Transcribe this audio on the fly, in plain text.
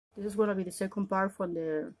This is gonna be the second part from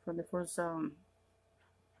the first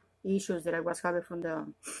issues that I was having from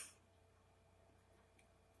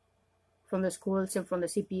the schools and from the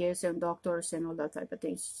CPS and doctors and all that type of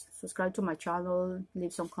things. Subscribe to my channel,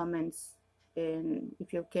 leave some comments, and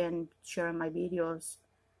if you can, share my videos,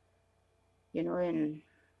 and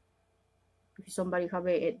if somebody have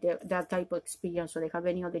that type of experience, or they have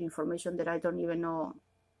any other information that I don't even know,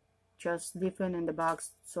 just leave it in the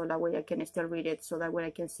box so that way I can still read it, so that way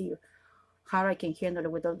I can see how I can handle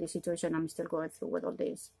it with all this situation I'm still going through with all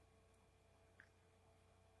this.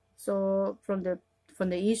 So from the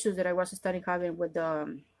issues that I was starting having with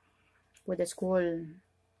the school,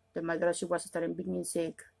 the my daughter, she was starting being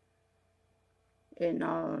sick, and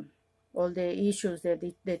all the issues that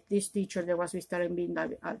this teacher that was starting being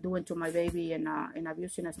doing to my baby, and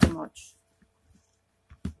abusing us too much.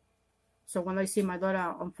 So when I see my daughter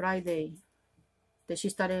on Friday, that she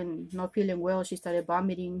started not feeling well, she started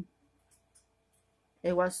vomiting.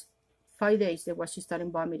 It was 5 days that she started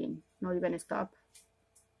vomiting, not even stop.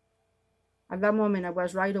 At that moment, I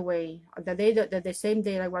was right away. The same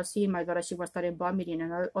day I was seeing my daughter, she was starting vomiting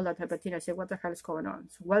and all that type of thing. I said, "What the hell is going on?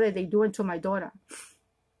 So what are they doing to my daughter?"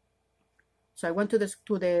 So I went to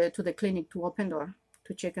the clinic, to Open Door,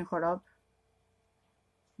 to check her up.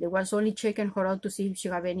 They was only checking her out to see if she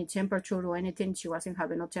had any temperature or anything. She wasn't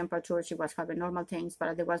having no temperature. She was having normal things,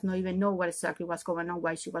 but there was no even know what exactly was going on,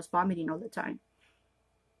 why she was vomiting all the time.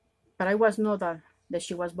 But I was not that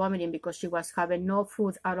she was vomiting because she was having no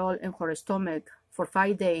food at all in her stomach for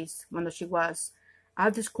 5 days when she was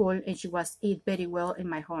at the school, and she was eat very well in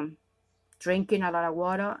my home, drinking a lot of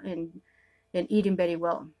water and eating very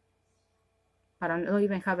well. But I'm not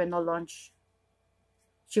even having no lunch.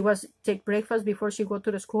 She was take breakfast before she go to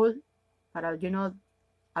the school, but at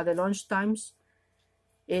the lunch times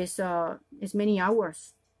is many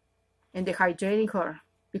hours, and dehydrating her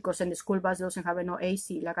because in the school bus doesn't have no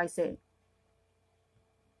AC, like I said.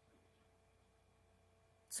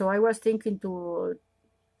 So I was thinking to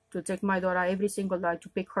take my daughter every single day to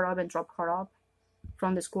pick her up and drop her up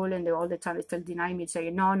from the school, and they all the time still deny me,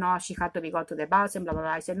 saying no, she had to go to the bus and blah blah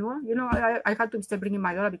blah. I said, no, I had to still bring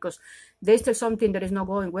my daughter because there's still something that is not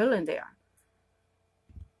going well in there.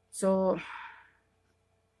 So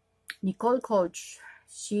Nicole Coach,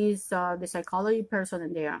 she's the psychology person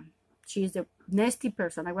in there. She's the nasty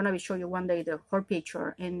person. I want to show you one day her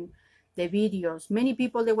picture and the videos. Many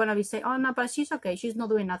people, they want to be saying, oh no, but she's okay, she's not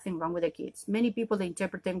doing nothing wrong with the kids. Many people, they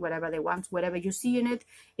interpreting whatever they want. Whatever you see in it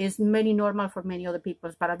is very normal for many other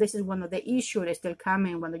people, but this is one of the issues that still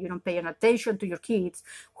coming when you don't pay attention to your kids.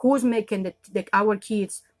 Who's making our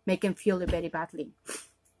kids making feel very badly?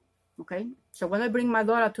 Okay, so when I bring my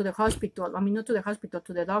daughter to the hospital, not to the hospital,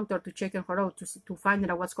 to the doctor to check her out, to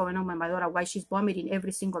find out what's going on with my daughter, why she's vomiting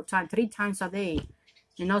every single time, 3 times a day,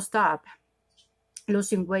 and not stop,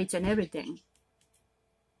 losing weight and everything.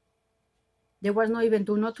 There was not even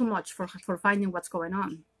not too much for finding what's going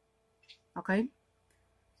on. Okay,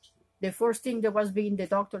 the first thing that was being the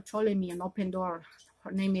doctor telling me an Open Door,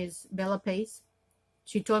 her name is Bella Pace.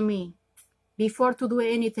 She told me before to do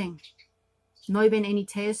anything, not even any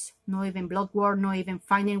test, not even blood work, not even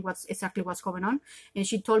finding exactly what's going on. And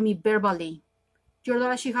she told me verbally, your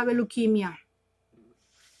daughter, she have a leukemia.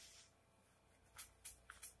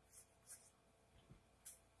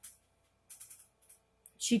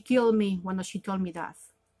 She killed me when she told me that,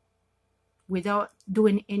 without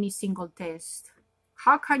doing any single test.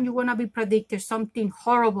 How can you wanna be predicted something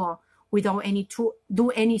horrible without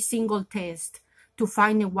do any single test to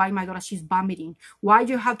find out why my daughter, she's vomiting? Why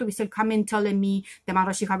you have to be still coming telling me the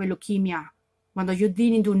mother, she have a leukemia when you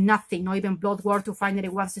didn't do nothing, not even blood work to find out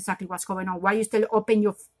exactly what's going on? Why you still open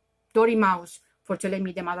your dirty mouth for telling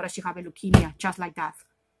me the mother, she have a leukemia, just like that?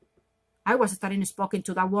 I was starting speaking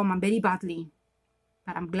to that woman very badly,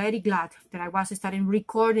 but I'm glad that I was starting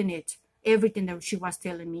recording it. Everything that she was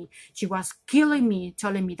telling me, she was killing me,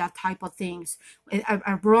 telling me that type of things,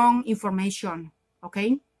 a wrong information.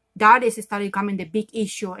 Okay, that is starting coming the big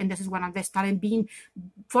issue, and this is when I started being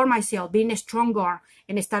for myself, being stronger,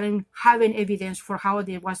 and starting having evidence for how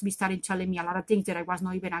they was starting telling me a lot of things that I was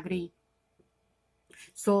not even agree.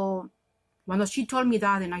 So when she told me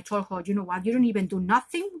that, and I told her, you know what, you don't even do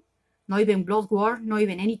nothing. Not even blood work, not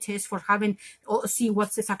even any test for having, see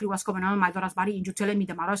what's exactly what's going on in my daughter's body, and you telling me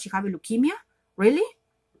the mother, she have a leukemia? Really?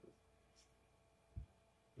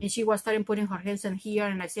 And she was starting putting her hands in here,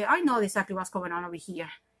 and I said, I know exactly what's going on over here.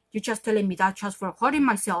 You're just telling me that just for hurting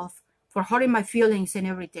myself, for hurting my feelings and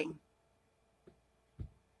everything.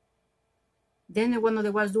 Then when they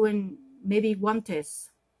was doing maybe one test,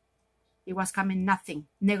 it was coming nothing,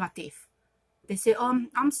 negative. They say,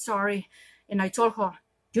 I'm sorry. And I told her,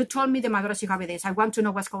 You told me the Madura she have this. I want to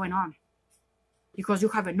know what's going on. Because you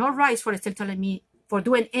have no rights for still telling me, for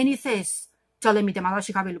doing any test, telling me the Madura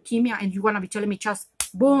she have leukemia, and you're going to be telling me just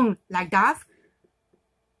boom, like that.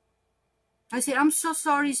 I said, I'm so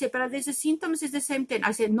sorry. He said, but the symptoms is the same thing.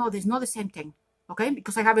 I said, no, there's not the same thing. Okay?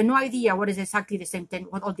 Because I have no idea what is exactly the same thing,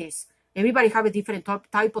 what all this. Everybody have a different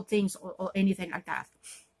type of things or anything like that.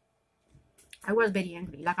 I was very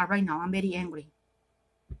angry. Like right now, I'm very angry.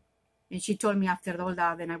 And she told me after all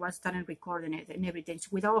that, and I was starting recording it and everything. So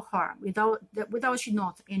without her, without she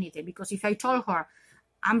not anything. Because if I told her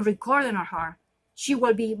I'm recording her, she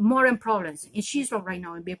will be more in problems. And she's right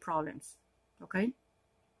now in big problems. Okay?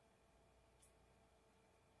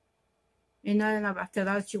 And then after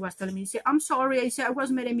that, she was telling me, she said, I'm sorry. I said, I was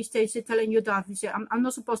made a mistake. She telling you that. She said, I'm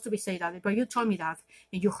not supposed to be saying that, but you told me that,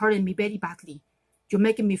 and you hurting me very badly. You're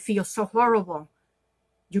making me feel so horrible.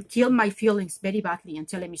 You killed my feelings very badly and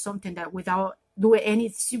telling me something that without doing any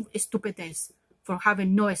stupidness for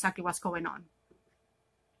having know exactly what's going on.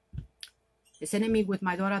 They sent me with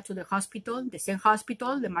my daughter to the hospital, the same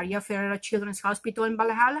hospital, the Maria Ferreira Children's Hospital in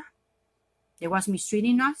Valhalla. They was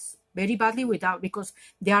mistreating us very badly because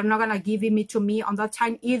they are not going to give me to me on that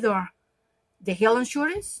time either the health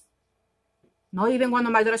insurance, not even when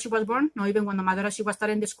my daughter she was born, not even when my daughter she was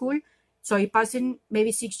starting the school. So it passing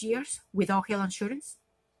maybe 6 years without health insurance.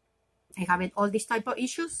 I having all these type of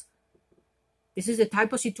issues. This is the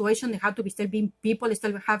type of situation they have to be still being, people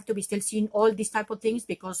still have to be still seeing all these type of things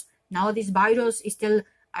because now this virus is still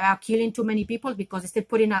killing too many people because it's still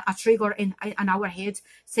putting a trigger in our heads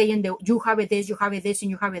saying that you have this, you have this,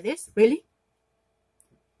 and you have this. Really?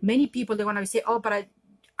 Many people, they're going to say, oh, but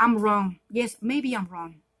I'm wrong. Yes, maybe I'm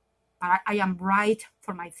wrong, but I am right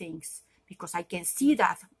for my things because I can see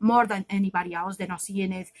that more than anybody else. They're not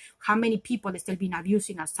seeing it. How many people still been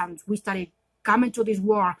abusing us since we started coming to this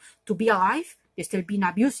world to be alive? They still been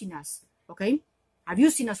abusing us, okay?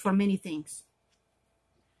 Abusing us for many things.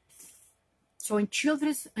 So in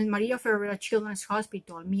Maria Ferreira Children's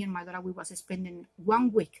Hospital, me and my daughter, we was spending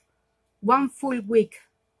 1 week, 1 full week.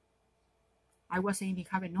 I wasn't even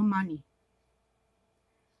having no money.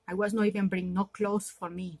 I was not even bringing no clothes for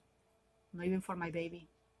me, not even for my baby.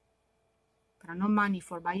 But no money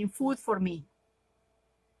for buying food for me.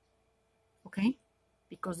 Okay?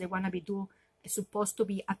 Because they want to be supposed to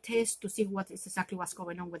be a test to see what is exactly what's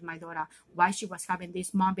going on with my daughter, why she was having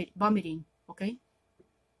this vomiting. Okay?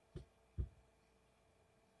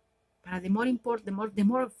 But the more important, the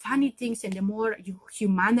more funny things and the more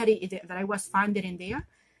humanity that I was finding in there,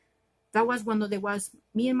 that was when there was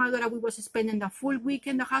me and my daughter, we was spending the full week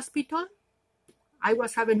in the hospital. I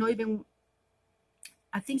was having not even,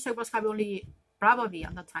 I think I was having only, probably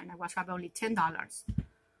at that time, I was having only $10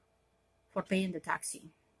 for paying the taxi,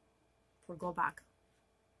 for go back.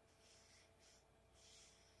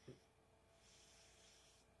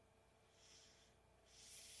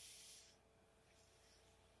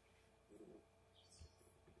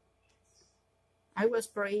 I was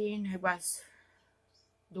praying, I was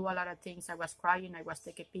do a lot of things. I was crying, I was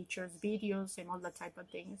taking pictures, videos, and all that type of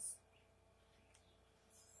things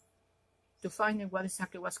to find out what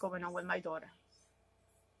exactly was going on with my daughter.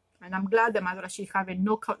 And I'm glad that my daughter, she's having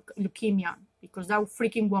no leukemia because that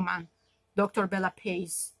freaking woman, Dr. Bella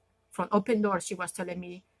Pace, from Open Doors, she was telling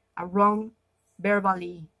me a wrong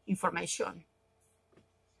verbally information.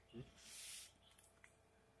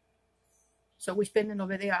 So we're spending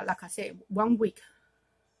over there, like I said, 1 week.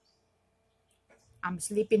 I'm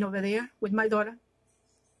sleeping over there with my daughter.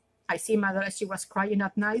 I see my daughter, she was crying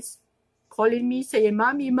at night, calling me, saying,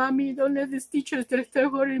 Mommy, Mommy, don't let these teachers, they're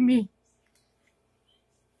hurting me.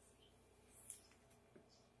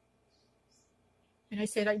 And I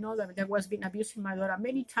said, I know that there was been abusing my daughter.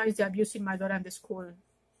 Many times they're abusing my daughter in the school,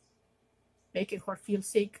 making her feel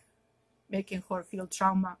sick, making her feel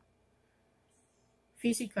trauma,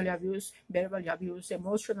 physical abuse, verbal abuse,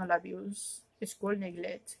 emotional abuse, school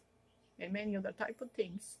neglect, and many other type of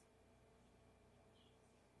things.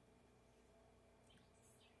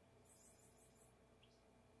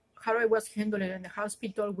 How I was handled in the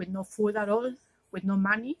hospital with no food at all, with no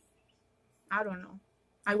money, I don't know.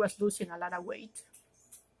 I was losing a lot of weight.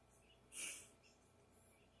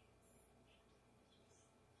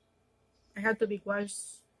 I had to be wash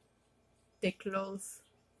the clothes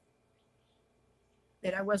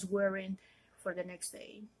that I was wearing for the next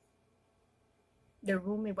day. The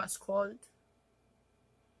room, it was cold.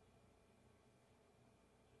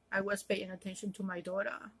 I was paying attention to my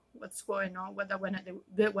daughter, what's going on, what I want to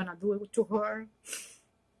do to her.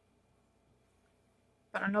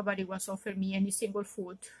 But nobody was offering me any single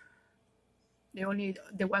food.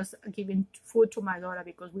 They was giving food to my daughter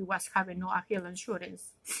because we was having no health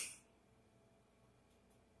insurance.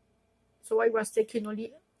 So I was taking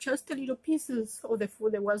only just a little pieces of the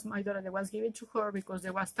food that was my daughter that was given to her because they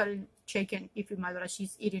was starting checking if my daughter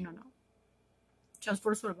she's eating or not. Just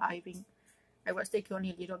for surviving. I was taking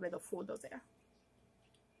only a little bit of food over there.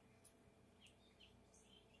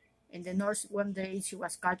 And the nurse one day, she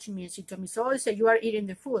was catching me and she told me, so you are eating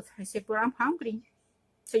the food. I said, but I'm hungry.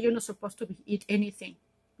 So you're not supposed to eat anything.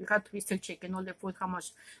 You have to be still checking all the food, how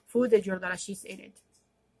much food that your daughter she's eating.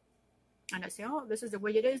 And I said, oh, this is the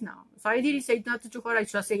way it is now. So I didn't say nothing to her. I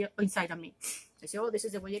just say inside of me. I said, oh, this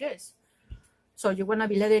is the way it is. So you're going to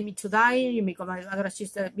be letting me to die because my daughter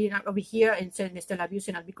she's being over here and saying they're still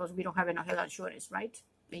abusing us because we don't have enough health insurance, right?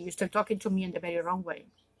 And you're still talking to me in the very wrong way.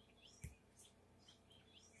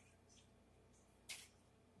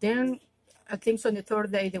 Then I think so on the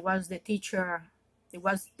third day, there was the teacher. It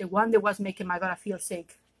was the one that was making my daughter feel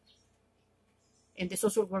sick. And the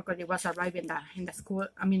social worker that was arriving in the school,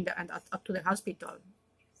 up to the hospital.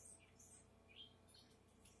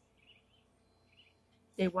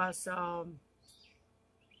 There was,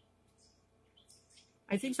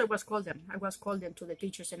 I think so I was called them. I was called them to the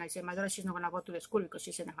teachers and I said, my daughter, she's not going to go to the school because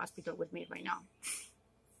she's in the hospital with me right now.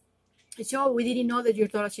 I said, oh, we didn't know that your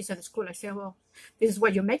daughter, she's at school. I said, well, this is why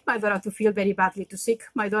you make my daughter to feel very badly, to sick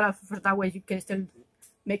my daughter for that way. You can still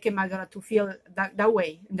make my daughter to feel that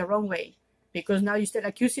way, in the wrong way. Because now you're still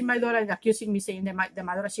accusing my daughter and accusing me saying that my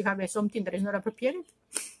daughter, she have something that is not appropriate.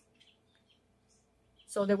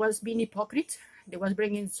 So there was being hypocrite. They was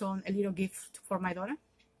bringing a little gift for my daughter.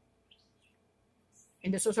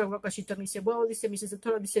 And the social worker, she told me, said, well, this is Mrs.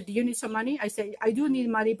 Doctor, said, do you need some money? I said, I do need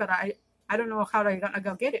money, but I don't know how I'm going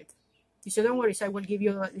to get it. He said, don't worry, so I will give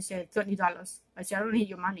you, he said, $20. I said, I don't need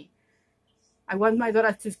your money. I want my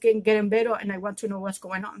daughter to get in better and I want to know what's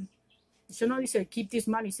going on. He said, no, he said, keep this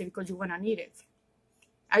money, said, because you're going to need it.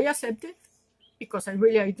 I accepted because I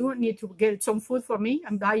do need to get some food for me.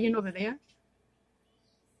 I'm dying over there.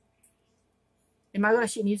 And my daughter,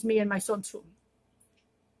 she needs me and my son too.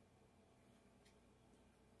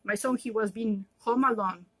 My son, he was being home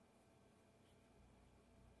alone.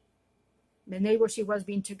 The neighbor, she was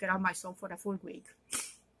being taken out my son for a full week.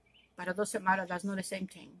 But it doesn't matter. That's not the same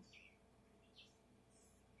thing.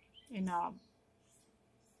 And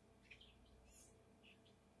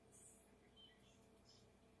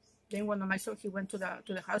then when my son, he went to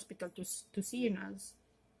the hospital to see us.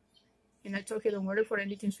 And I told him, don't worry for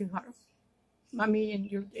anything, sweetheart. Mommy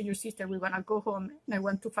and your sister, we're going to go home. And I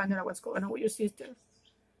want to find out what's going on with your sister.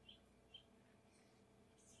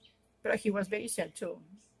 But he was very sad too.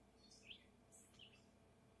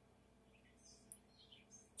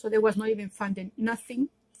 So there was not even funding, nothing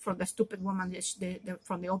from the stupid woman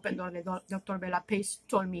from the open door. Dr. Bella Pace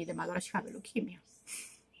told me that my daughter had leukemia.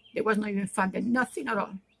 There was not even funding, nothing at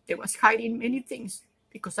all. They was hiding many things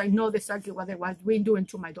because I know exactly what they was doing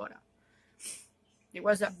to my daughter. There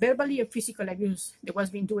was a verbally and physical abuse that was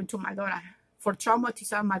being doing to my daughter for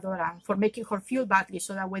traumatizing my daughter, for making her feel badly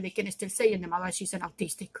so that way they can still say in the mother she's an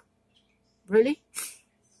autistic. Really?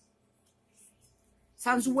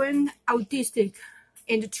 Since when autistic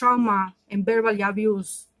and the trauma and verbal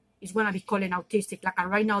abuse is going to be calling autistic? Like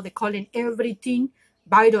right now, they're calling everything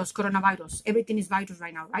virus, coronavirus. Everything is virus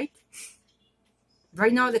right now, right?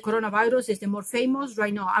 Right now, the coronavirus is the more famous.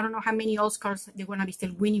 Right now, I don't know how many Oscars they're going to be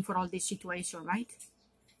still winning for all this situation, right?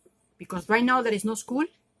 Because right now, there is no school.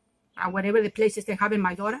 Whatever the places they have in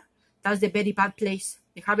my daughter, that's the very bad place.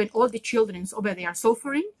 They're having all the children over there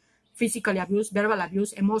suffering physical abuse, verbal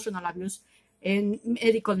abuse, emotional abuse, and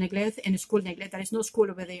medical neglect and school neglect. There is no school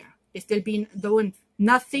over there. They've still been doing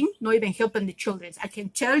nothing, not even helping the children. I can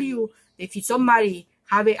tell you that if somebody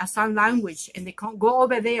have a sign language and they can go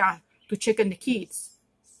over there to check on the kids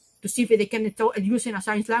to see if they can using a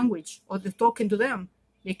sign language or they're talking to them,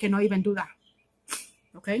 they cannot even do that.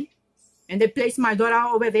 Okay? And they place my daughter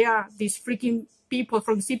over there, these freaking people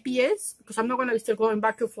from CPS, because I'm not going to be still going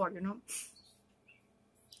back and forth, you know.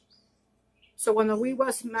 So when we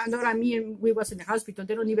was, my daughter and me, and we was in the hospital,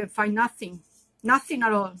 they don't even find nothing. Nothing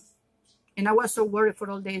at all. And I was so worried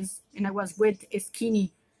for all days. And I was wet,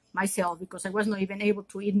 skinny myself because I was not even able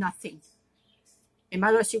to eat nothing. And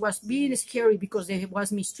my daughter, she was being scary because they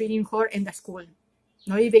was mistreating her in the school.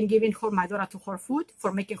 Not even giving her, my daughter, to her food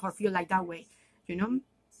for making her feel like that way, you know.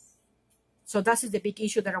 So that is the big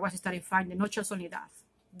issue that I was starting finding, not just only that.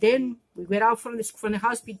 Then we went out from the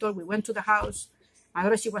hospital, we went to the house. My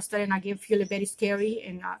daughter, she was starting again feeling very scary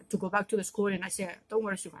and to go back to the school. And I said, don't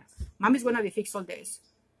worry, sweetheart. Mommy's going to be fixed all this.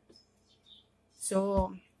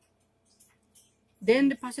 So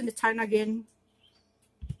then passing the time again.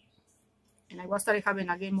 And I was started having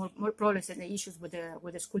again more problems and the issues with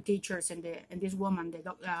the school teachers and this woman,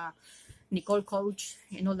 the Nicole coach,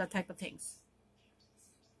 and all that type of things.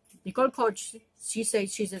 Nicole coach, she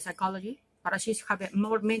says she's a psychology, but she's having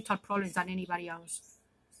more mental problems than anybody else.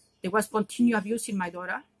 They was continue abusing my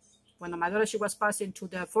daughter. When my daughter she was passing to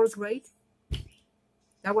the 4th grade,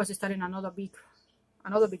 that was starting another big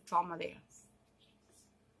trauma there.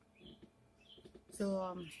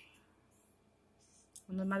 So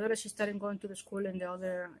when my daughter she started going to the school in the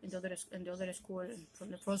other school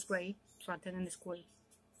from the 1st grade for attending the school,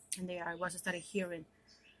 and there I was started hearing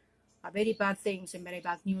very bad things and very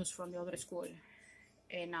bad news from the other school,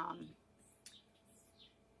 and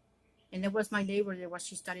there was my neighbor there was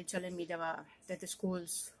she started telling me that the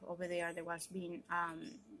schools over there was being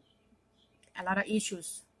a lot of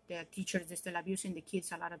issues. The teachers are still abusing the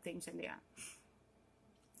kids, a lot of things in there.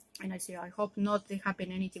 And I say, I hope not they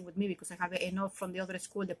happen anything with me, because I have enough from the other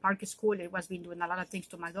school, the Park school. It was been doing a lot of things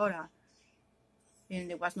to my daughter,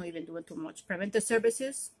 and it was not even doing too much. Preventive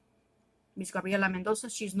services, Miss Gabriela Mendoza,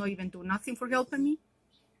 she's not even doing nothing for helping me.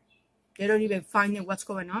 They don't even find out what's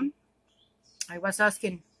going on. I was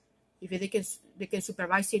asking if they can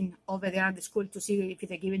supervising over there at the school to see if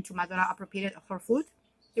they're giving to my daughter appropriate her food.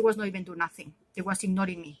 They was not even doing nothing. They was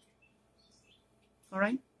ignoring me. All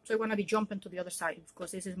right. So I want to be jumping to the other side,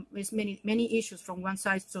 because there's many issues from one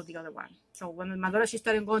side to the other one. So when my daughter she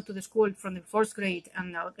started going to the school from the 4th grade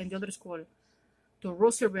and the other school to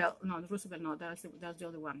Roosevelt, that's the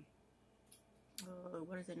other one.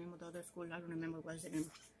 What is the name of the other school? I don't remember what is the name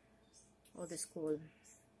of the school.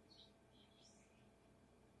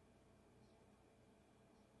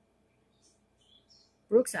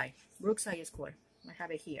 Brookside School. I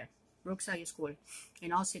have it here. Brookside School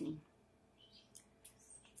in Ossining.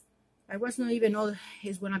 I was not even know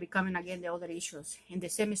it's going to be coming again the other issues. And the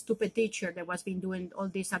same stupid teacher that was been doing all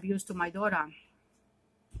this abuse to my daughter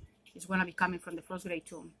is going to be coming from the 1st grade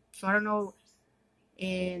too. So I don't know,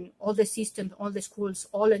 in all the systems, all the schools,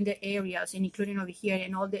 all in the areas, and including over here,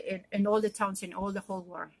 and all the towns, and all the whole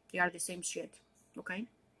world, they are the same shit. Okay?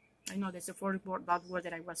 I know there's a bad word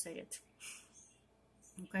that I was saying.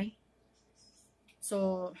 Okay?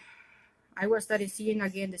 So I was started seeing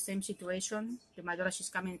again the same situation. My daughter, she's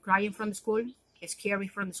coming crying from the school, scary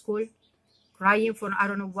from the school, crying for I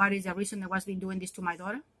don't know what is the reason that was been doing this to my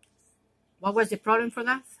daughter. What was the problem for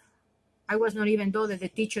that? I was not even though that the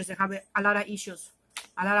teachers they have a lot of issues,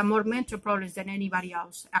 a lot of more mental problems than anybody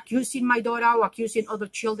else. Accusing my daughter or accusing other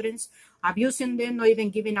children, abusing them, not even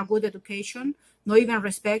giving a good education, not even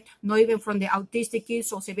respect, not even from the autistic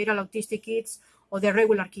kids or severe autistic kids or the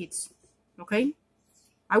regular kids. Okay?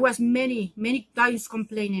 I was many times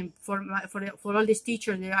complaining for all these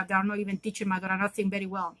teachers that are not even teaching my daughter nothing very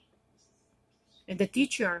well. And the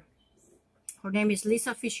teacher, her name is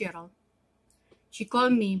Lisa Fitzgerald, she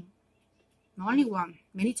called me, not only one,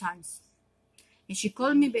 many times. And she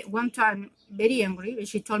called me one time very angry, and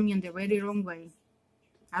she told me in the very wrong way.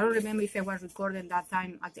 I don't remember if I was recording that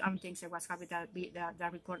time. I don't think I was having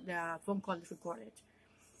the phone call recorded.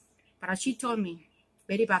 But she told me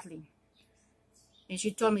very badly. And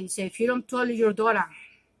she told me, if you don't tell your daughter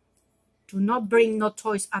to not bring no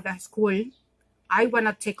toys at the school, I want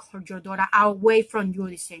to take your daughter away from you,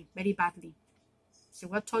 they say, very badly. So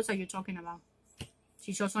what toys are you talking about?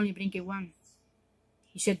 She's just only bringing one.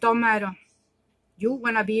 He said, don't matter. You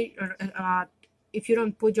want to be, if you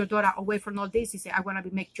don't put your daughter away from all this, he said, I want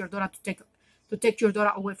to make your daughter to take your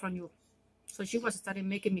daughter away from you. So she was starting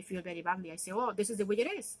making me feel very badly. I said, oh, this is the way it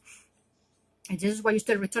is. And this is why you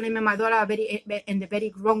still returning me my daughter in the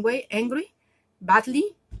very wrong way, angry,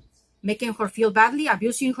 badly, making her feel badly,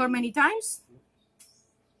 abusing her many times.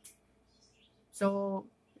 So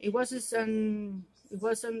it was in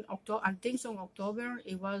October. I think so in October.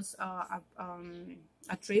 It was a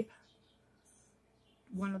trip.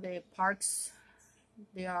 One of the parks.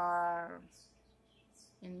 They are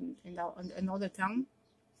in another town.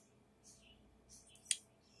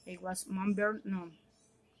 It was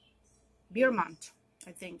Beermont,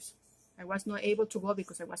 I think. I was not able to go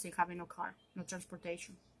because I wasn't having no car, no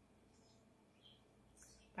transportation.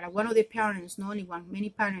 But one of the parents, not only one, many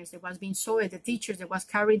parents that was being sorry, the teachers that was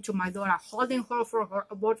carrying to my daughter, holding her for her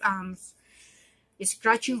both arms,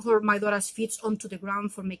 scratching my daughter's feet onto the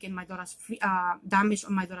ground for making my daughter's damage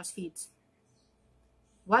on my daughter's feet.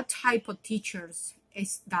 What type of teachers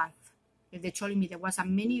is that? If they're telling me there was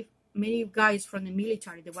many guys from the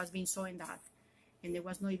military that was being showing that. And they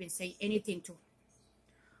was not even saying anything to.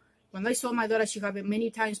 When I saw my daughter, she had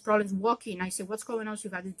many times problems walking. I said, what's going on? She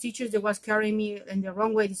had the teachers that was carrying me in the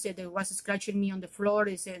wrong way. They said they was scratching me on the floor.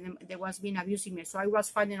 They said they was being abusing me. So I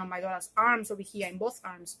was finding on my daughter's arms over here, in both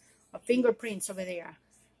arms, fingerprints over there.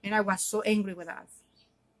 And I was so angry with that.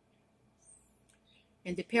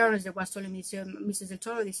 And the parents that was telling me, said, Mrs. Del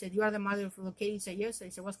Toro, they said, you are the mother of the kid? I said, yes. I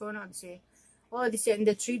said, what's going on? They said, oh, they said, in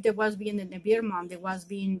the trip that was being in the beer mom, there was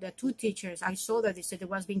being the two teachers. I saw that. They said, they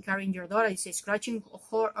was being carrying your daughter. They said, scratching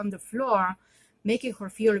her on the floor, making her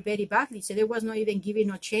feel very badly. They said, they was not even giving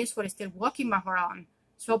no chance for still walking by her on.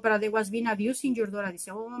 So, but they was being abusing your daughter. They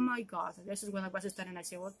said, oh my God. This is when I was standing. I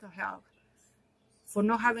said, what the hell? For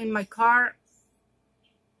not having my car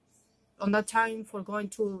on that time, for going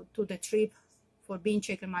to the trip, for being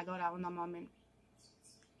checking my daughter on that moment.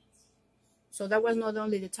 So that was not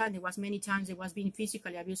only the time, it was many times it was being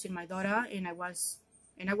physically abusing my daughter, and I was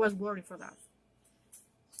worried for that.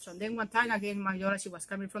 So then one time again, my daughter, she was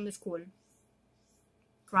coming from the school,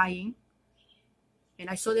 crying, and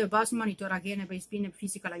I saw the bus monitor again, and it's been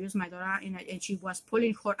physical abuse my daughter, and she was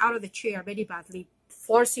pulling her out of the chair very badly,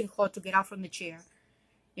 forcing her to get out from the chair.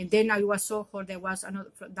 And then I saw her. There was another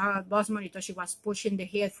that bus monitor. She was pushing the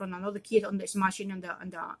head from another kid on the smashing on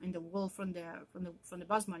the wall from the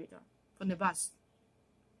bus monitor, from the bus.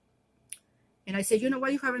 And I said, you know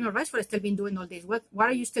what? You have no rights for still been doing all this. What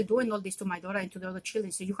are you still doing all this to my daughter and to the other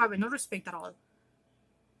children? So you have no respect at all.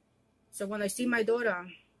 So when I see my daughter,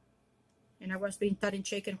 and I was being starting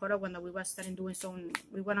checking her out when we was starting doing some,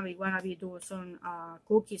 we wanna be doing some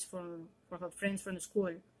cookies for her friends from the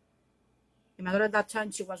school. And my daughter at that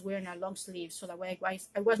time, she was wearing a long sleeve, so that way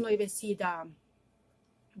I was not even see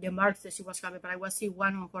the marks that she was having, but I was see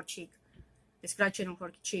one on her cheek, the scratching on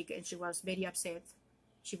her cheek, and she was very upset.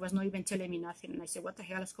 She was not even telling me nothing, and I said, what the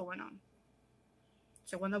hell is going on?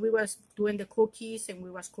 So when we was doing the cookies, and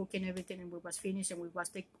we was cooking everything, and we was finished, and we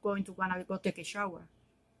was going to go take a shower,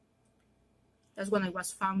 that's when I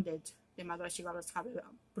was founded. The mother, she was having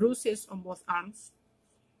bruises on both arms.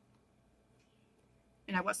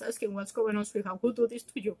 And I was asking, what's going on, sweetheart? Who do this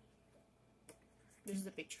to you? This is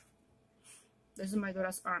the picture. This is my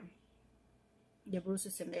daughter's arm. The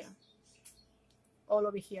bruises in there. All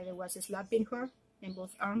over here, there was slapping her in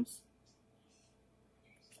both arms.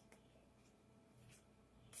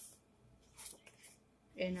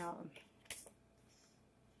 And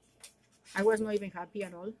I was not even happy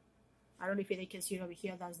at all. I don't know if they can see it over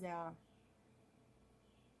here. That's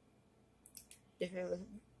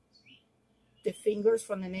the fingers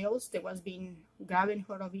from the nails. They was being grabbing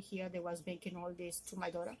her over here. They was making all this to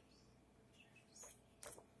my daughter.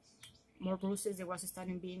 More bruises. They was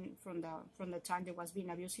starting being from the time they was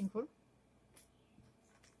being abusing her.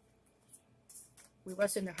 We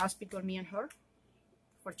was in the hospital, me and her,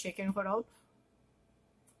 for checking her out.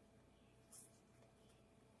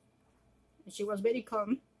 And she was very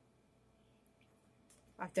calm.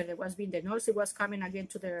 After there was being the nurse, it was coming again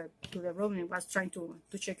to the room and was trying to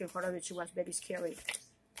check her out. She was very scary,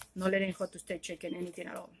 not letting her to stay checking anything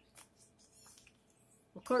at all.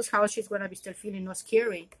 Of course, how she's gonna be still feeling not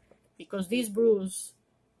scary, because this bruise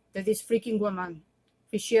that this freaking woman,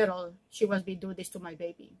 Fitzgerald, she was be doing this to my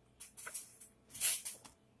baby.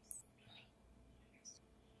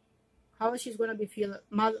 How she's gonna be feel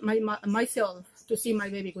myself to see my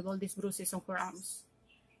baby with all these bruises on her arms?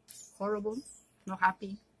 Horrible. Not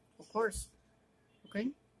happy, of course. Okay,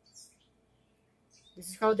 this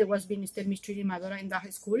is how they was being still mistreating my daughter in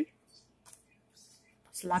that school,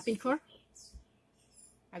 slapping her,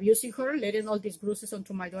 abusing her, letting all these bruises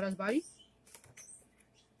onto my daughter's body,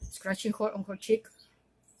 scratching her on her cheek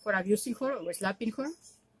for abusing her or slapping her,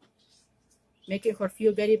 making her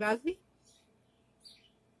feel very badly.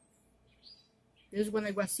 This is when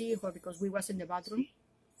I was seeing her, because we was in the bathroom.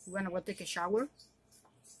 We went to go take a shower.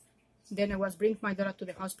 Then I was bringing my daughter to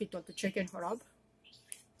the hospital to check her up.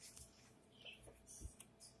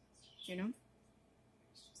 You know,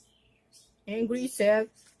 angry, sad,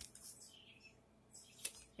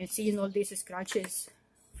 and seeing all these scratches,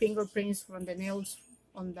 fingerprints from the nails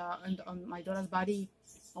on my daughter's body,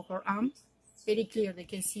 on her arm, very clear. They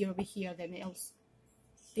can see over here the nails.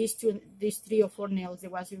 These 3 or 4 nails. They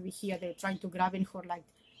was over here. They're trying to grab in her, like,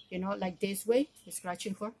 you know, like this way,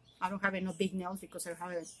 scratching her. I don't have no big nails because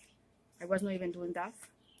I was not even doing that.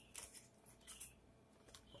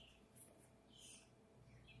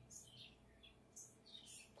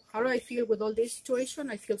 How do I feel with all this situation?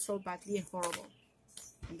 I feel so badly and horrible.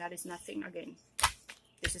 And that is nothing again.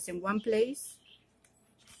 This is in one place.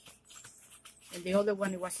 And the other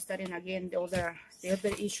one, it was starting again, the other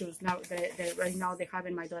issues now that right now they have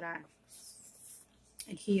in my daughter.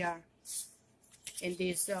 And here, in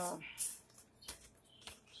this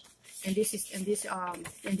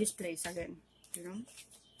place again, you know.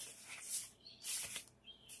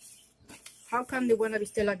 How come they want to be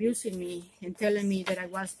still abusing me and telling me that I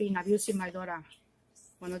was being abusing my daughter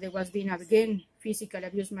When they was being, again, physically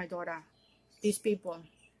abused my daughter. These people.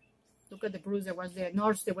 Look at the bruise that was the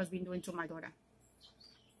nurse that was being doing to my daughter.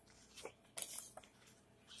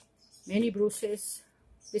 Many bruises.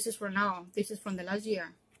 This is from now. This is from the last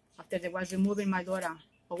year. After they was removing my daughter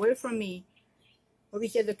away from me. Over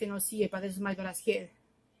here they cannot see it, but this is my daughter's head.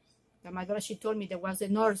 That my daughter, she told me there was a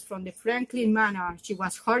nurse from the Franklin Manor. She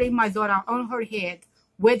was hurting my daughter on her head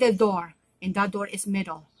with the door. And that door is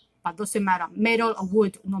metal. But doesn't matter. Metal or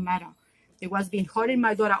wood, no matter. They was being hurting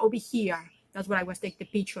my daughter over here. That's where I was taking the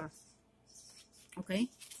picture. Okay?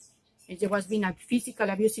 And they was being physical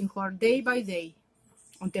abusing her day by day.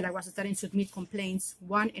 Until I was starting to submit complaints,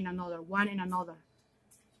 one and another, one and another.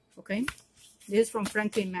 Okay? This is from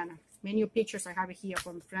Franklin Manor. Many pictures I have here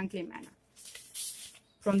from Franklin Manor.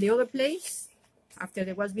 From the other place, after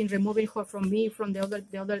they was been removing her from me, from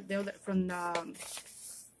from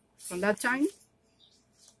that time,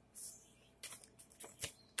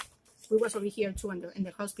 we was over here too in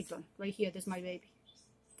the hospital. Right here, this is my baby,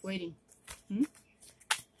 waiting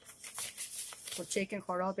for checking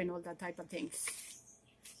her up and all that type of things.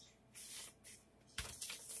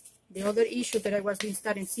 The other issue that I was being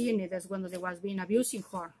starting seeing it is when they was being abusing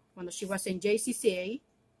her. When she was in JCCA,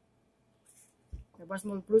 there was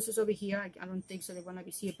more bruises over here. I don't think so they want to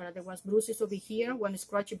be seen, but there was bruises over here. One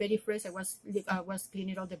scratch very fresh. I was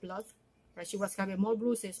cleaning all the blood, but she was having more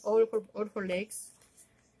bruises all her legs.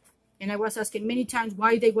 And I was asking many times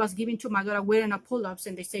why they was giving to my daughter wearing a pull-ups,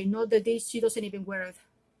 and they say no, that this she doesn't even wear it.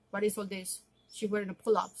 What is all this? She wearing a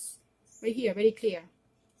pull-ups right here, very clear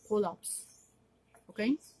pull-ups.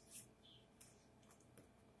 Okay.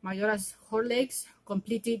 My daughter's her legs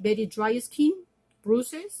completely very dry skin,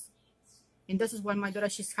 bruises, and this is why my daughter,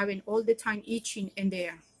 she's having all the time itching in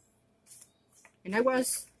there. And I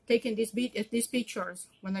was taking these pictures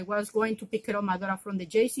when I was going to pick up my daughter from the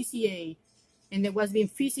JCCA, and they was being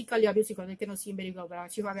physically abused because I cannot see very well,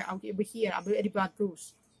 but she had out over here a very bad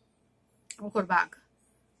bruise on her back.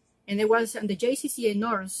 And there was the JCCA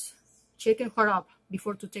nurse checking her up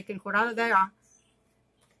before to taking her out of there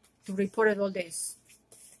to report all this.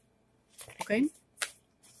 Okay,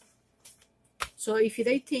 so if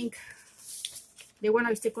they think they want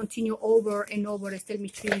us to continue over and over, still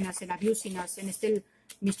mistreating us and abusing us and still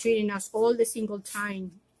mistreating us all the single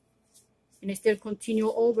time, and still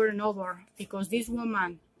continue over and over, because this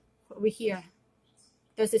woman over here,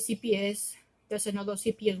 that's a CPS, there's another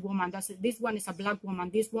CPS woman, this one is a black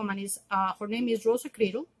woman. This woman is, her name is Rosa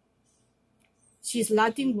Credo. She's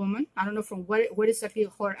Latin woman. I don't know from where exactly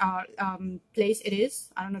her place it is.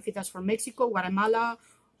 I don't know if that's from Mexico, Guatemala,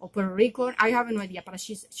 or Puerto Rico. I have no idea, but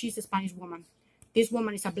she's a Spanish woman. This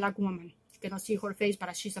woman is a black woman. You cannot see her face,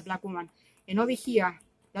 but she's a black woman. And over here,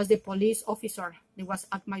 that's the police officer that was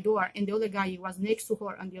at my door, and the other guy was next to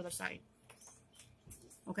her on the other side.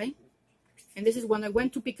 Okay? And this is when I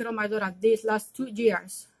went to pick up my daughter these last 2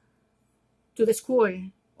 years to the school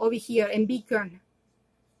over here in Beacon.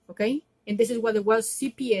 Okay? And this is what it was,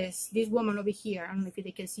 CPS, this woman over here. I don't know if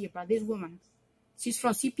they can see it, but this woman, she's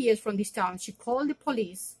from CPS from this town. She called the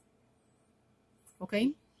police,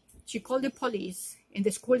 okay? She called the police. In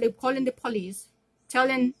the school, they're calling the police,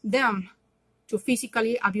 telling them to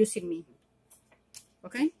physically abusing me,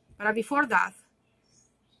 okay? But before that,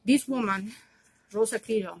 this woman, Rosa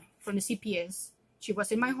Credo, from the CPS, she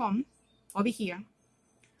was in my home over here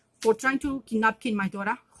for trying to kidnap my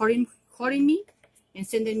daughter, hurting me, and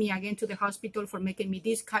sending me again to the hospital for making me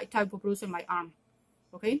this type of bruise on my arm.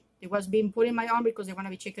 Okay, it was being put in my arm because they want to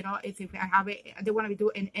be checking out if I have it. They want to be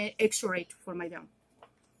doing an X-ray for my arm.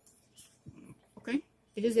 Okay,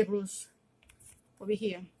 it is a bruise over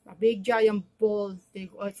here, a big giant ball they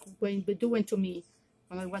was doing to me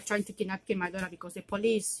when I was trying to kidnap my daughter, because the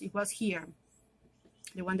police, it was here,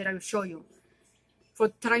 the one that I will show you, for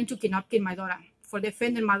trying to kidnap my daughter, for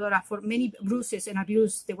defending my daughter, for many bruises and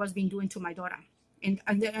abuse they was being doing to my daughter. And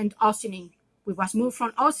Ossining. We was moved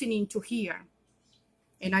from Ossining to here.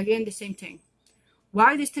 And again, the same thing.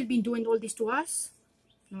 Why they still been doing all this to us?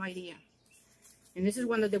 No idea. And this is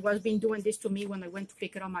when they was been doing this to me when I went to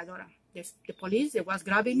pick up my daughter. The police, they was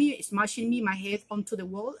grabbing me, smashing me, my head onto the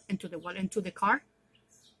wall, into the car.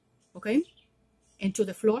 Okay? Into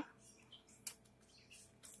the floor.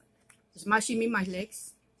 Smashing me, my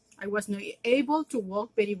legs. I was not able to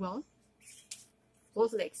walk very well.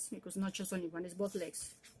 Both legs, because not just only one, it's both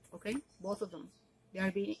legs. Okay, both of them, they are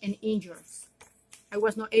being injured. I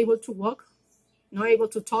was not able to walk, not able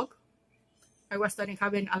to talk. I was starting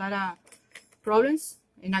having a lot of problems,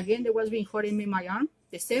 and again, they was being hurting me my arm.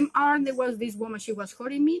 The same arm that was this woman, she was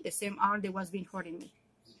hurting me. The same arm that was being hurting me.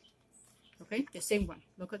 Okay, the same one.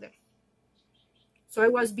 Look at that. So I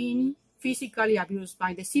was being physically abused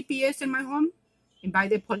by the CPS in my home, and by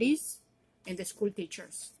the police, and the school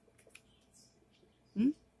teachers.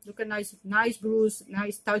 Look at nice bruise,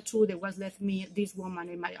 nice tattoo that was left me, this woman,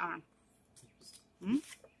 in my arm.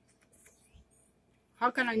 How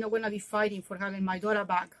can I not gonna be fighting for having my daughter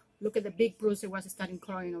back? Look at the big bruise that was starting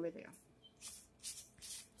crying over there.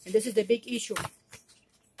 And this is the big issue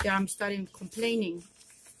that I'm starting complaining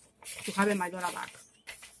to having my daughter back.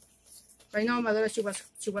 Right now, my daughter,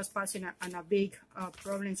 she was passing on a big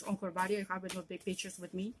problems on her body. I have no big pictures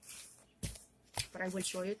with me, but I will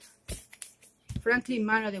show it. Franklin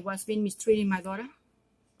Manor, that was been mistreating my daughter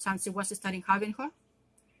since it was starting having her,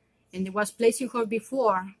 and they was placing her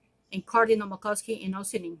before in Cardinal McCluskey in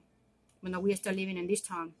Ossining when we started living in this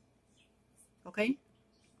town. Okay,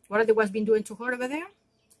 what they was been doing to her over there?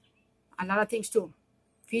 A lot of things too.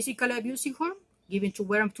 Physically abusing her, giving to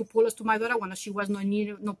wear 2 pull-ups to my daughter when she was not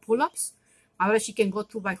needing no pull-ups. However, she can go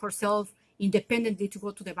to by herself independently to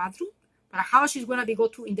go to the bathroom. But how she's gonna go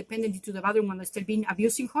to independently to the bathroom when they're still being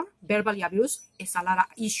abusing her, verbally abused, it's a lot of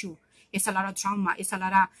issue, it's a lot of trauma, it's a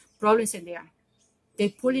lot of problems in there. They're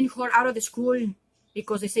pulling her out of the school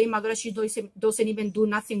because they say my daughter, she doesn't even do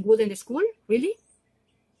nothing good in the school. Really?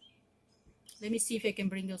 Let me see if I can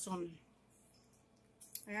bring this on.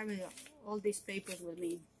 I have all these papers with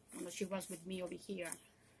me. She was with me over here,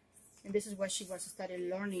 and this is what she was started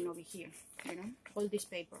learning over here. You know, all these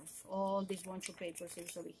papers, all these bunch of papers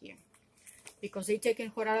is over here, because they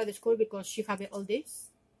taken her out of the school because she have all this.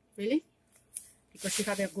 Really? Because she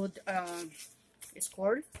have a good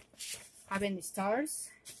score, having the stars,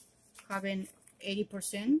 having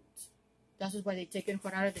 80%. That is why they taken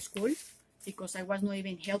her out of the school, because I was not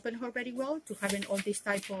even helping her very well to having all this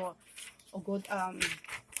type of good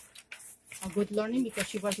a good learning, because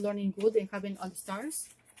she was learning good and having all the stars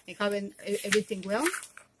and having everything well.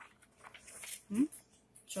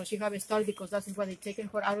 So she have a star because that's why they taken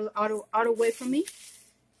her out away from me,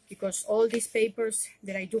 because all these papers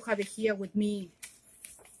that I do have it here with me,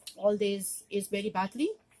 all this is very badly.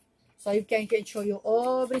 So I can show you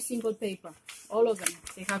every single paper, all of them.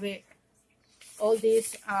 They have all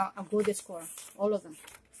this a good score, all of them,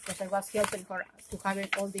 because I was helping her to have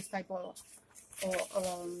all this type of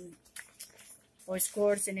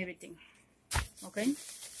scores and everything. Okay,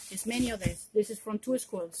 there's many of this. This is from 2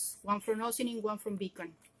 schools, one from Ossining, one from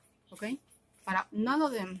Beacon. Okay, but none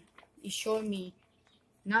of them is showing me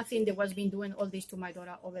nothing that was been doing all this to my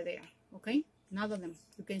daughter over there. Okay, none of them.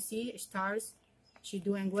 You can see stars. She's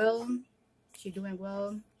doing well. She's doing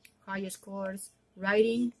well. Higher scores.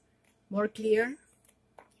 Writing more clear.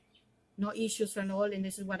 No issues at all. And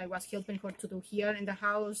this is what I was helping her to do here in the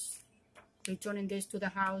house. Returning this to the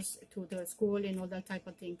house, to the school, and all that type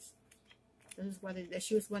of things. This is what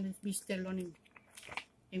she was wanting to be still learning.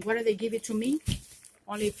 And what do they give it to me?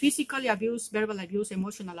 Only physical abuse, verbal abuse,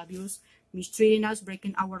 emotional abuse, mistreating us,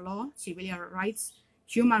 breaking our law, civilian rights,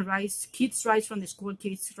 human rights, kids' rights from the school,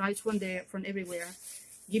 kids' rights from everywhere.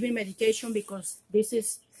 Giving medication because this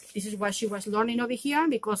is what she was learning over here,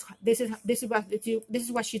 because this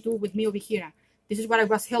is what she do with me over here. This is what I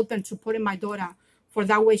was helping, supporting my daughter, for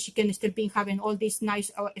that way she can still be having all this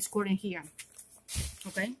nice scoring here.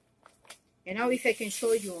 Okay. And now if I can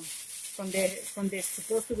show you from the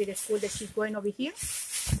supposed to be the school that she's going over here,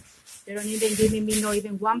 they don't even giving me not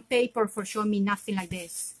even one paper for showing me nothing like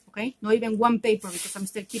this. Okay, not even one paper, because I'm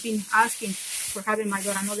still keeping asking for having my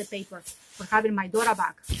daughter, not the papers, for having my daughter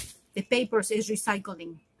back. The papers is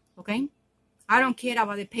recycling. Okay, I don't care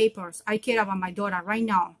about the papers. I care about my daughter right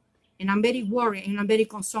now, and I'm very worried and I'm very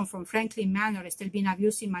concerned from Franklin Manor still being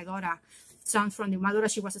abusing my daughter. Sounds from my daughter,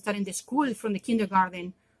 she was starting the school from the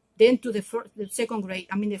kindergarten, then to the second grade.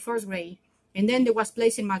 I mean the first grade. And then they was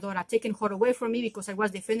placing my daughter, taking her away from me because I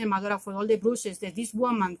was defending my daughter for all the bruises that this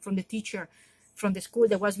woman from the teacher, from the school,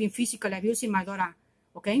 that was being physically abusing my daughter.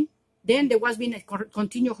 Okay? Then there was being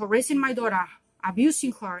continue harassing my daughter,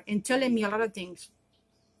 abusing her, and telling me a lot of things.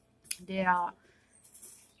 The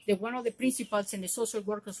one of the principals and the social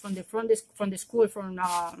workers from the school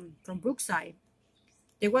from Brookside,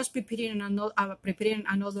 they was preparing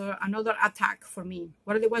another attack for me.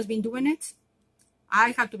 What they was been doing it?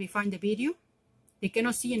 I have to find the video. They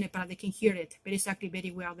cannot see it, but they can hear it very exactly,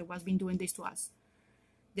 very well. They was been doing this to us.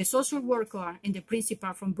 The social worker and the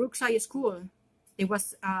principal from Brookside School, they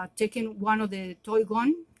was taking one of the toy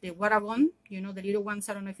gun, the water gun, you know, the little ones.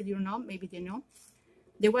 I don't know if you know, maybe they know.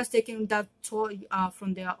 They was taking that toy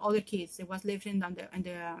from the other kids. They was living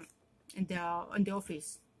in the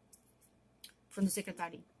office from the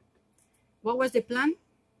secretary. What was the plan?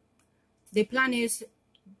 The plan is,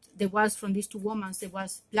 there was from these 2 women, they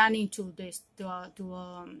was planning to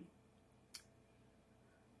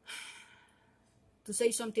to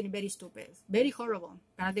say something very stupid, very horrible.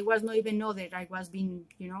 But they was not even know that I was being,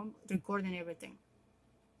 recording everything.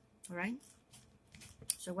 All right.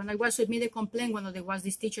 So when I was submitting the complaint, one of there was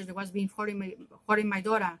this teacher that was being hurting my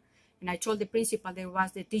daughter, and I told the principal there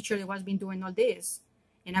was the teacher that was been doing all this,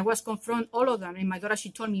 and I was confront all of them, and my daughter,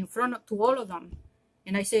 she told me in front to all of them,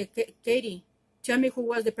 and I said, Katie, tell me who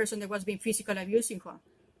was the person that was being physically abusing her.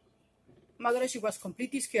 My daughter, she was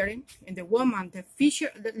completely scared, and the woman,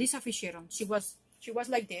 Lisa Fisher, she was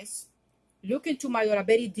like this, looking to my daughter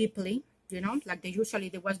very deeply, like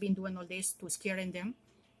they was been doing all this to scaring them.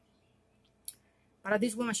 But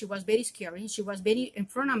this woman, she was very scary. She was very in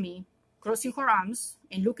front of me, crossing her arms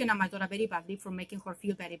and looking at my daughter very badly for making her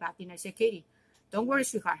feel very bad. And I said, Katie, don't worry,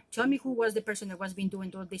 sweetheart. Tell me who was the person that was been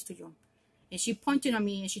doing all this to you. And she pointed at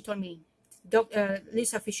me and she told me,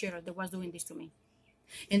 Lisa Fisher, that was doing this to me.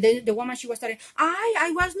 And then the woman, she was starting,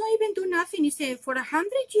 I was not even doing nothing. He said, for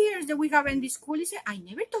 100 years that we have in this school, he said, I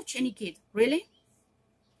never touched any kid. Really?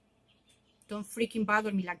 Don't freaking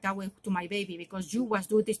bother me like that way to my baby, because you was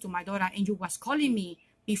doing this to my daughter, and you was calling me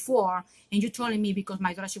before, and you telling me because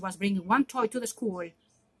my daughter, she was bringing one toy to the school,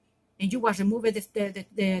 and you was removing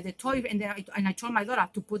the toy, and I told my daughter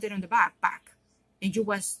to put it on the back, and you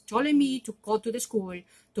was telling me to go to the school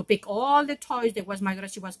to pick all the toys that was my daughter,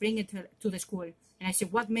 she was bringing to the school. And I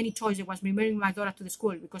said, what many toys that was bringing my daughter to the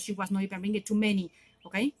school, because she was not even bringing too many,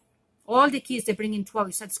 okay? All the kids, they bring in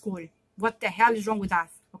toys at school. What the hell is wrong with that,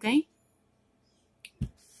 okay?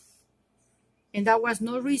 And that was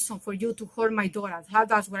no reason for you to hurt my daughter.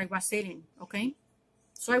 That's what I was saying, okay?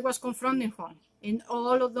 So I was confronting her. And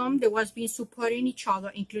all of them, they was being supporting each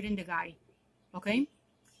other, including the guy, okay?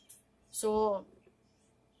 So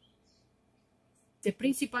the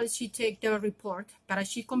principal, she take the report, but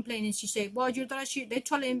she complained and she said, well, your daughter,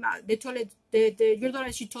 your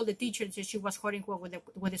daughter, she told the teacher that she was hurting her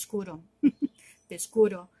with the scooter. The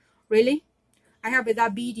scooter. Really? I have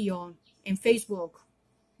that video in Facebook.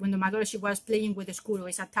 When my daughter, she was playing with the scooter.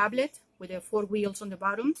 It's a tablet with the 4 wheels on the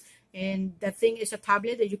bottom. And the thing is a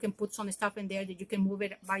tablet that you can put some stuff in there that you can move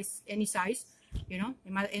it by any size, And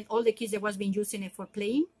all the kids that was been using it for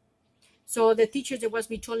playing. So the teacher that was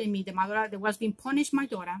been telling me, the mother that was being punished my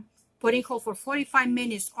daughter, putting her for 45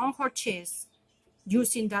 minutes on her chest,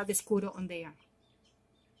 using the scooter on there.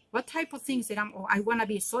 What type of things that I want to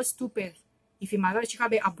be so stupid. If my daughter, she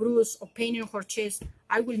have a bruise or pain in her chest,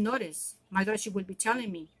 I will notice. My daughter, she will be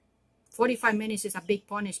telling me 45 minutes is a big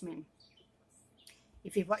punishment.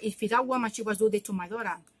 If that woman, she was doing it to my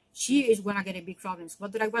daughter, she is going to get a big problems.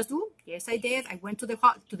 What did I was do? Yes, I did. I went to the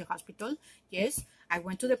hospital. Yes, I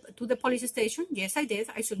went to the police station. Yes, I did.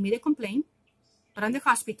 I submitted a complaint. But in the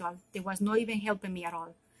hospital, they was not even helping me at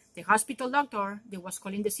all. The hospital doctor, they was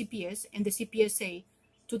calling the CPS, and the CPS say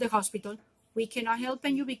to the hospital, we cannot help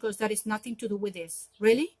you because that is nothing to do with this.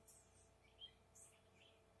 Really?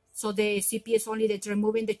 So the CPS only that's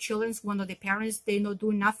removing the children when the parents, they not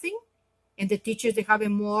do nothing, and the teachers, they have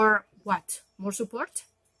more, what? More support?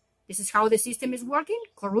 This is how the system is working?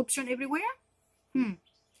 Corruption everywhere?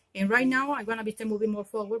 And right now, I'm going to be still moving more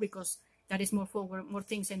forward because that is more forward, more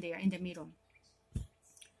things in there, in the middle.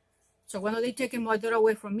 So when they taken my daughter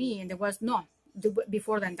away from me, and there was,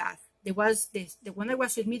 before than that, there was this, when I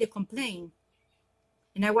was submitting the complaint,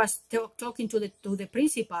 and I was talking to the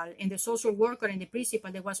principal and the social worker and the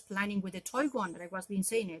principal that was planning with the toy gun that I was being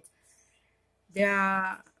saying it.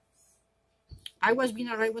 I was being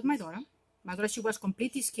alright with my daughter. My daughter, she was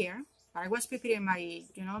completely scared, but I was preparing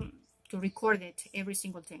to record it, every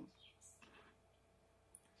single thing.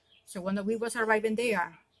 So when we was arriving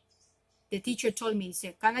there, the teacher told me, he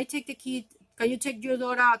said, can I take the kid? Can you take your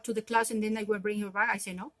daughter to the class and then I will bring her back? I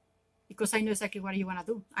said, no. Because I know exactly what you want to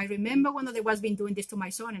do. I remember when they was been doing this to my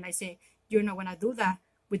son, and I say, you're not going to do that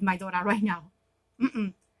with my daughter right now.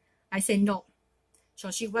 I said, no.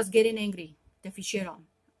 So she was getting angry, the Fisher.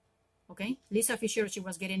 Okay? Lisa Fisher, she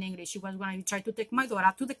was getting angry. She was going to try to take my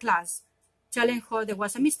daughter to the class, telling her there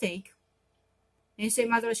was a mistake. And say,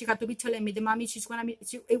 my daughter, she had to be telling me, the mommy,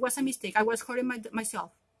 it was a mistake. I was hurting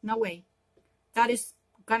myself. No way. That is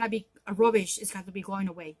going to be rubbish. It's got to be going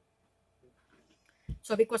away.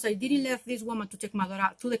 So because I didn't let this woman to take my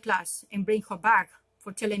daughter to the class and bring her back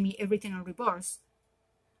for telling me everything on reverse,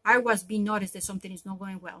 I was being noticed that something is not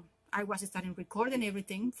going well. I was starting recording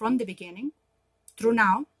everything from the beginning through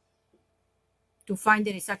now to find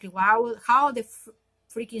out exactly how the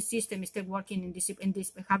freaking system is still working in this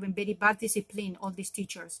having very bad discipline, all these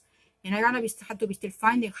teachers. And I had to be still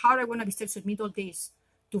finding how I want to be still submit all this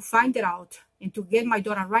to find it out and to get my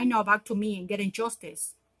daughter right now back to me and getting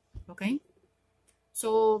justice. Okay?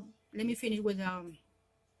 So let me finish with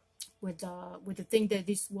with the thing that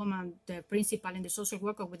this woman, the principal and the social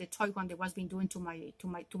worker, with the toy gun that was being doing to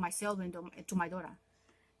myself and to my daughter.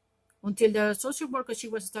 Until the social worker, she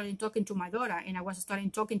was starting talking to my daughter, and I was starting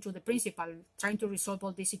talking to the principal, trying to resolve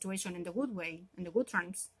all this situation in the good way, in the good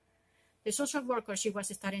terms. The social worker, she was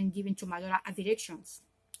starting giving to my daughter directions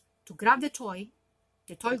to grab the toy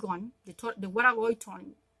gun, the water boy toy,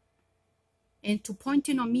 and to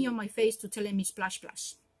pointing on me on my face to telling me splash,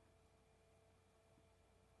 splash.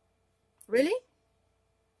 Really?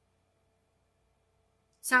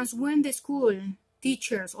 Since when the school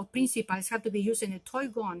teachers or principals have to be using a toy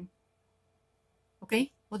gun,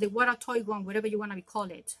 okay, or the water toy gun, whatever you want to call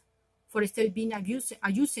it, for still being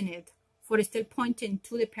using it, for still pointing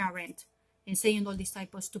to the parent and saying all these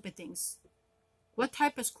type of stupid things? What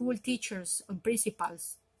type of school teachers or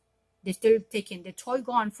principals, they still taking the toy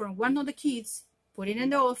gun from one of the kids, putting it in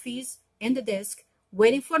the office, in the desk,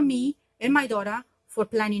 waiting for me and my daughter for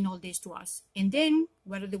planning all this to us? And then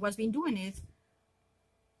whether they was been doing it,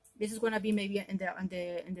 this is going to be maybe in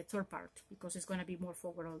the third part, because it's going to be more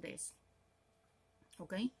forward all this.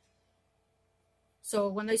 Okay, so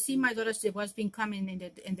when I see my daughter, she was been coming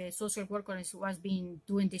in the social worker, and she was been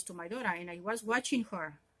doing this to my daughter, and I was watching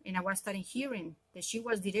her, and I was starting hearing that she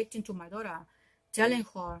was directing to my daughter, telling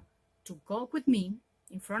her to go with me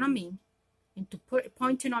in front of me and to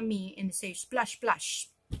pointing on me and say splash, splash.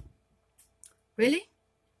 Really?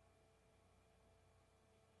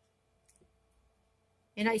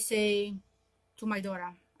 And I say to my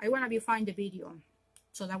daughter, I want to find the video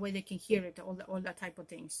so that way they can hear it, all that type of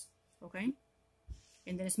things. Okay?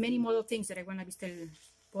 And there's many more things that I want to be still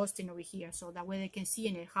posting over here, so that way they can see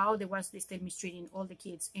in it how they still mistreating all the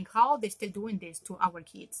kids, and how they still doing this to our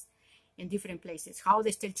kids in different places, how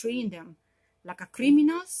they still treating them like a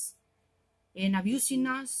criminals and abusing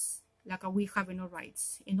us like we have no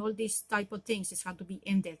rights. And all these type of things is have to be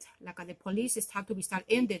ended. Like the police is have to be start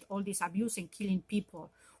ended all this abuse and killing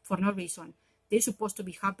people for no reason. They're supposed to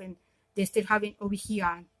be happen. They still having over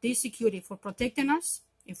here this security for protecting us,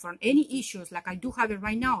 and for any issues like I do have it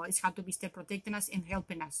right now, it's have to be still protecting us and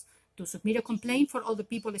helping us to submit a complaint for all the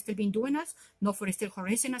people that still been doing us, not for still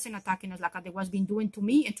harassing us and attacking us like they was been doing to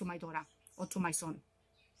me and to my daughter or to my son.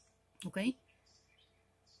 Okay?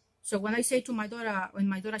 So when I say to my daughter, when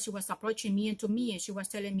my daughter, she was approaching me and to me, and she was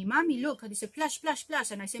telling me, Mommy, look, this is flash, flash,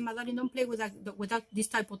 flash. And I say, my darling, don't play with this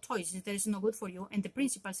type of toys. That is not good for you. And the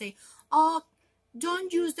principal say, oh,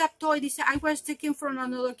 don't use that toy. This I was taking from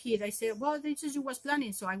another kid. I said, well, this is you was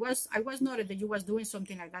planning. So I was noted that you was doing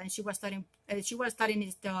something like that. And she was starting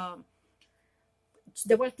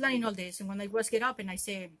they were planning all this. And when I was get up and I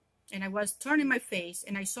said, and I was turning my face,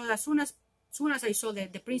 and I saw as soon as I saw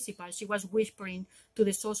the principal, she was whispering to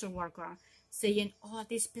the social worker, saying, oh,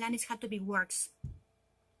 this plan is had to be works.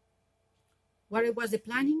 What it was the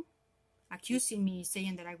planning? Accusing me,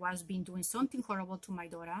 saying that I was being doing something horrible to my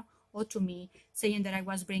daughter, or to me, saying that I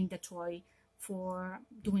was bringing the toy for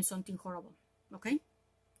doing something horrible. Okay?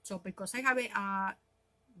 So because I have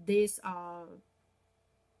this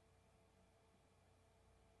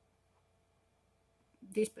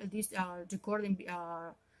recording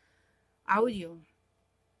audio,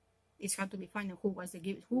 it's had to be finding who was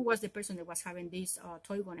the person that was having this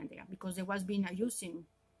toy gun in there, because they was being using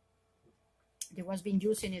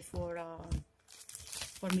it for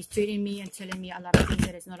mistreating me and telling me a lot of things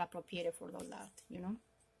that is not appropriate for all that, you know.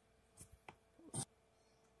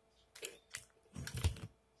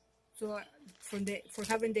 So for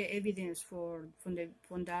having the evidence from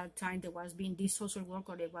that time, there was being this social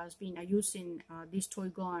worker that was being using this toy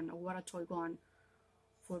gun or water toy gun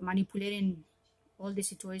for manipulating all the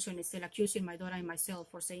situation, and still accusing my daughter and myself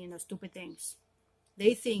for saying stupid things.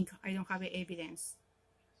 They think I don't have evidence.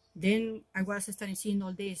 Then I was starting seeing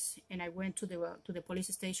all this, and I went to the police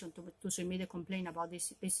station to submit a complaint about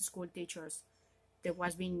these school teachers that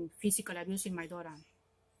was being physically abusing my daughter.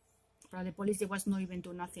 But the police, they was not even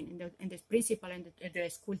do nothing, and the principal and the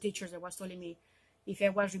school teachers, they was telling me if I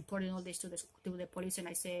was reporting all this to the police, and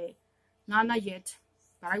I say, no, not yet,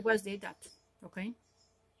 but I was did that, okay.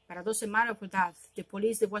 But it doesn't matter for that. The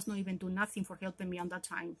police, they was not even do nothing for helping me on that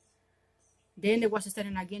time. Then they was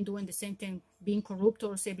starting again doing the same thing, being corrupt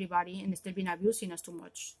towards everybody, and still being abusing us too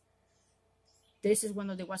much. This is when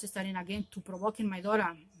they was starting again to provoking my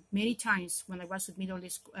daughter many times when I was submitting all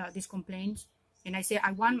these complaints. And I say,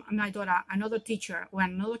 I want my daughter another teacher or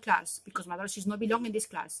another class, because my daughter, she's not belonging in this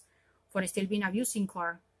class, for still being abusing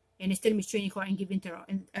her and still mistreating her and giving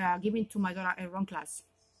to my daughter a wrong class.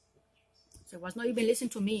 So it was not even listening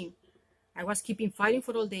to me. I was keeping fighting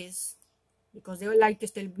for all this, because they would like to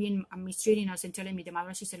still being mistreating us and telling me the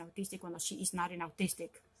mother, she's an autistic when she is not an autistic.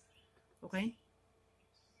 Okay?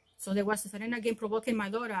 So they was starting again provoking my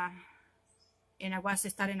daughter, and I was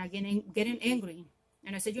starting again getting angry.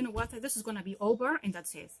 And I said, you know what, this is gonna be over, and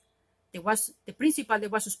that's it. There was the principal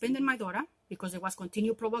that was suspending my daughter because they was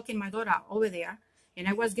continue provoking my daughter over there, and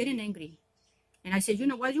I was getting angry. And I said, you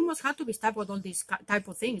know what, you must have to be stopped with all these type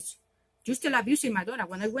of things. You're still abusing my daughter.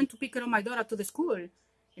 When I went to pick up my daughter to the school,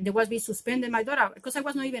 and they was being suspended my daughter, because I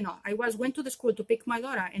was not even, went to the school to pick my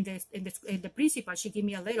daughter, and the principal, she gave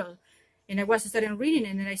me a letter, and I was starting reading,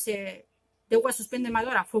 and then I said, they was suspending my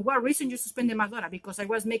daughter. For what reason you suspended my daughter? Because I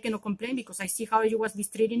was making a complaint because I see how you was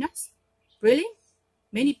mistreating us? Really?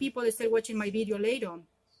 Many people are still watching my video later.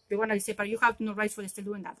 They want to say, but you have no rights for still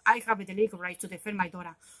doing that. I have the legal right to defend my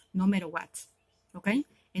daughter no matter what. Okay?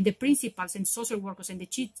 And the principals and social workers and the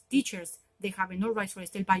teachers, they have no rights for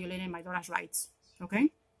still violating my daughter's rights.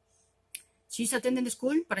 Okay? She's attending the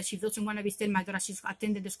school, but if she doesn't want to be still my daughter, she's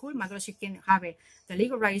attending the school, my daughter, she can have the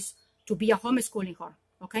legal rights to be a homeschooling her.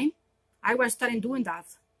 Okay? I was starting doing that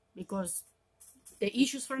because the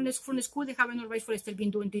issues from the school, they have no right for still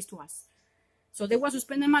being doing this to us. So they was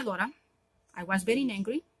suspending my daughter. I was very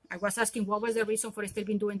angry. I was asking what was the reason for still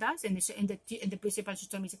being doing that, and the principal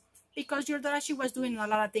just told me, because your daughter, she was doing a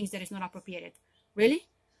lot of things that is not appropriate. Really?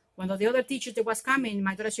 One of the other teachers that was coming,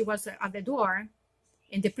 my daughter, she was at the door,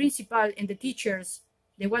 and the principal and the teachers,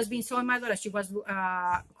 they was being so my daughter, she was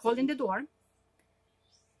holding the door,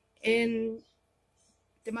 and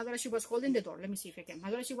the mother, she was holding the door. Let me see if I can.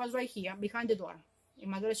 My daughter, she was right here behind the door,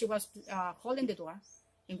 and my daughter, she was holding the door.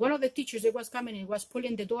 And one of the teachers that was coming and was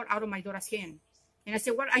pulling the door out of my daughter's hand. And I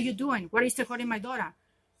said, what are you doing? What is holding my daughter?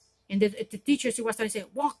 And the teacher, she was trying to say,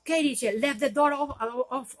 well, Katie, she left the door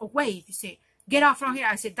off away. She said, get out from here.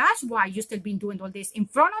 I said, that's why you still been doing all this in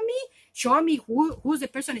front of me, showing me who's the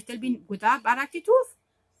person still been with that bad attitude.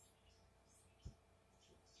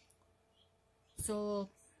 So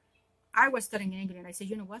I was starting angry, and I said,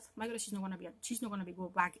 you know what? My daughter, she's not gonna be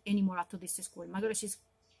go back anymore to this school. My daughter,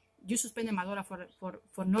 you suspended my daughter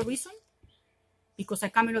for no reason, because I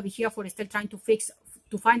coming over here for still trying to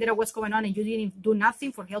find out what's going on, and you didn't do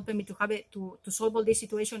nothing for helping me to have it to solve all this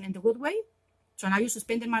situation in the good way. So now you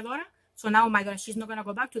suspended my daughter. So now my daughter, she's not gonna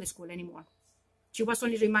go back to the school anymore. She was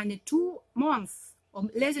only reminded 2 months or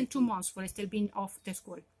less than 2 months for still being off the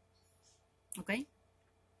school. Okay.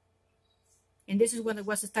 And this is when I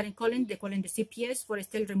was starting calling. They calling the CPS for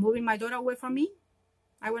still removing my daughter away from me.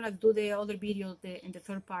 I want to do the other video in the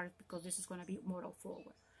third part, because this is going to be more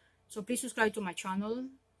forward. So please subscribe to my channel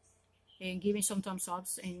and give me some thumbs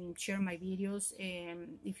ups and share my videos.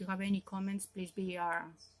 And if you have any comments, please be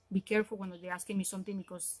careful when they're asking me something,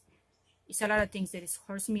 because it's a lot of things that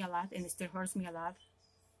hurts me a lot, and it still hurts me a lot.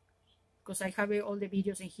 Because I have all the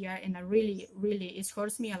videos in here, and I really, it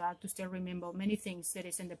hurts me a lot to still remember many things that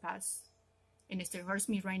is in the past. And it still hurts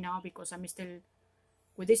me right now, because I'm still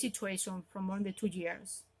with this situation for more than 2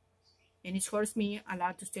 years. And it hurts me a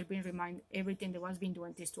lot to still be reminded everything that was been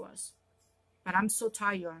doing this to us. But I'm so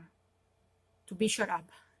tired to be shut up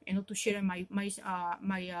and not to share my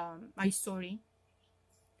story.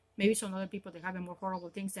 Maybe some other people, they have more horrible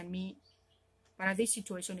things than me. But this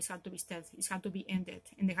situation, it had to be stopped. It had to be ended,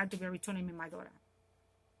 and they had to be returning me my daughter.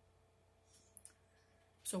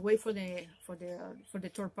 So wait for the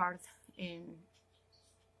third part, and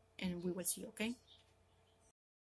we will see. Okay.